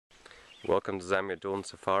Welcome to Zambian Dawn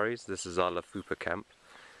Safaris. This is our Lafupa camp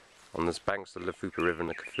on the banks of the Lafupa River in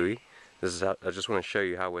the Kafue. This is how, I just want to show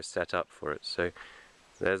you how we're set up for it. So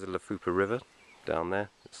there's the Lafupa River down there.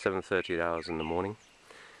 It's 7:30 hours in the morning.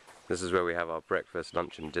 This is where we have our breakfast,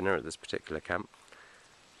 lunch and dinner at this particular camp.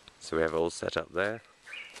 So we have it all set up there.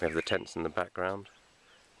 We have the tents in the background.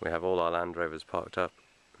 We have all our Land Rovers parked up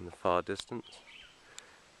in the far distance,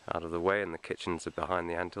 out of the way, and the kitchens are behind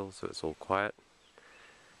the anthill, so it's all quiet.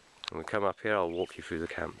 When we come up here, I'll walk you through the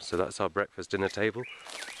camp. So that's our breakfast dinner table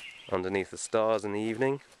underneath the stars in the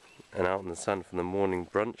evening and out in the sun for the morning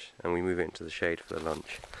brunch, and we move it into the shade for the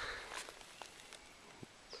lunch.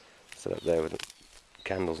 Set up there with the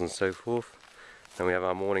candles and so forth. Then we have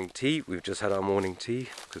our morning tea. We've just had our morning tea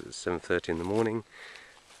because it's 7:30 in the morning,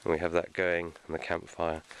 and we have that going on the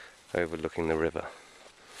campfire overlooking the river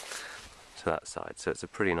to that side. So it's a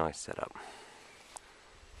pretty nice setup.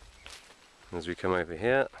 As we come over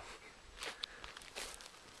here,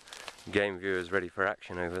 game viewer is ready for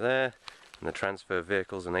action over there, and the transfer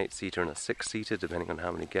vehicles, an 8-seater and a 6-seater depending on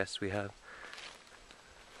how many guests we have.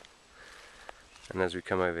 And as we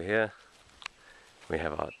come over here, we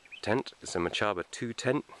have our tent. It's a Machaba 2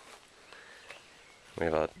 tent. We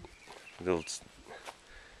have our little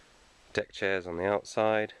deck chairs on the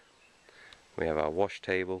outside. We have our wash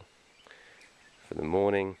table for the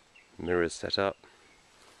morning, mirrors set up.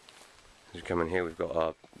 As we come in here, we've got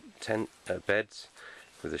our tent beds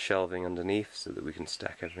with the shelving underneath so that we can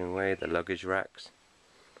stack everything away, the luggage racks.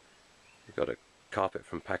 We've got a carpet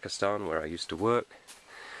from Pakistan where I used to work,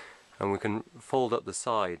 and we can fold up the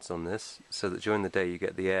sides on this so that during the day you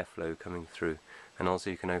get the airflow coming through, and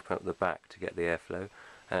also you can open up the back to get the airflow,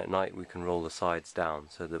 and at night we can roll the sides down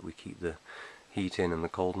so that we keep the heat in the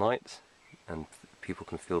cold nights, and people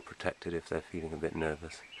can feel protected if they're feeling a bit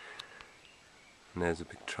nervous. And there's a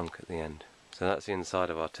big trunk at the end. So that's the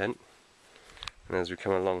inside of our tent. And as we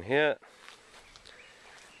come along here,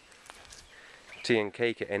 tea and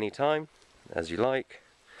cake at any time, as you like.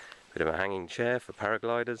 Bit of a hanging chair for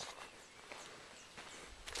paragliders.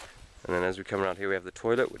 And then as we come around here, we have the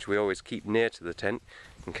toilet, which we always keep near to the tent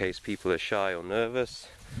in case people are shy or nervous.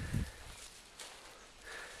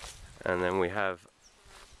 And then we have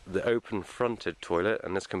the open fronted toilet,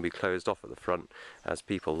 and this can be closed off at the front as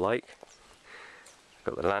people like.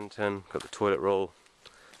 Got the lantern, got the toilet roll,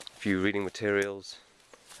 a few reading materials,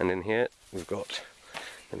 and in here we've got,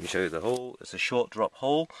 let me show you the hole. It's a short drop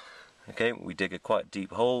hole. Okay, we dig a quite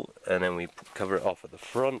deep hole and then we cover it off at the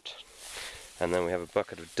front, and then we have a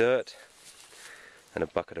bucket of dirt and a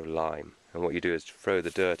bucket of lime, and what you do is throw the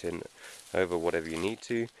dirt in over whatever you need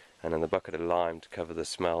to, and then the bucket of lime to cover the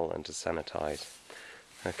smell and to sanitize.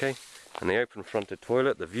 Okay, and the open fronted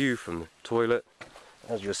toilet, the view from the toilet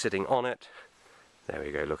as you're sitting on it, there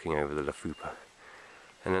we go, looking over the Lafupa.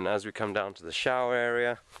 And then as we come down to the shower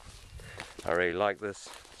area, I really like this,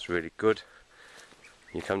 it's really good.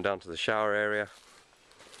 You come down to the shower area,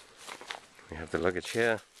 we have the luggage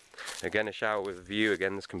here. Again, a shower with a view.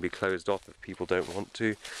 Again, this can be closed off if people don't want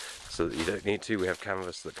to, so that you don't need to. We have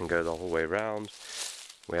canvas that can go the whole way around.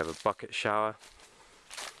 We have a bucket shower,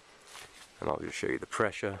 and I'll just show you the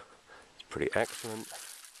pressure. It's pretty excellent.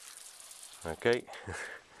 Okay.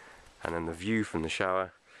 And then the view from the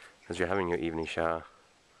shower as you're having your evening shower.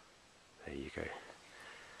 There you go.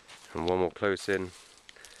 And one more close in.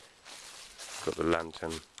 We've got the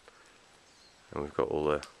lantern, and we've got all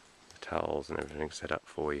the towels and everything set up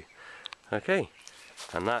for you. Okay,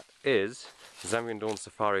 and that is Zambian Dawn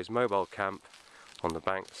Safaris mobile camp on the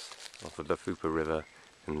banks of the Lafupa River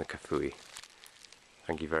in the Kafue.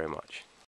 Thank you very much.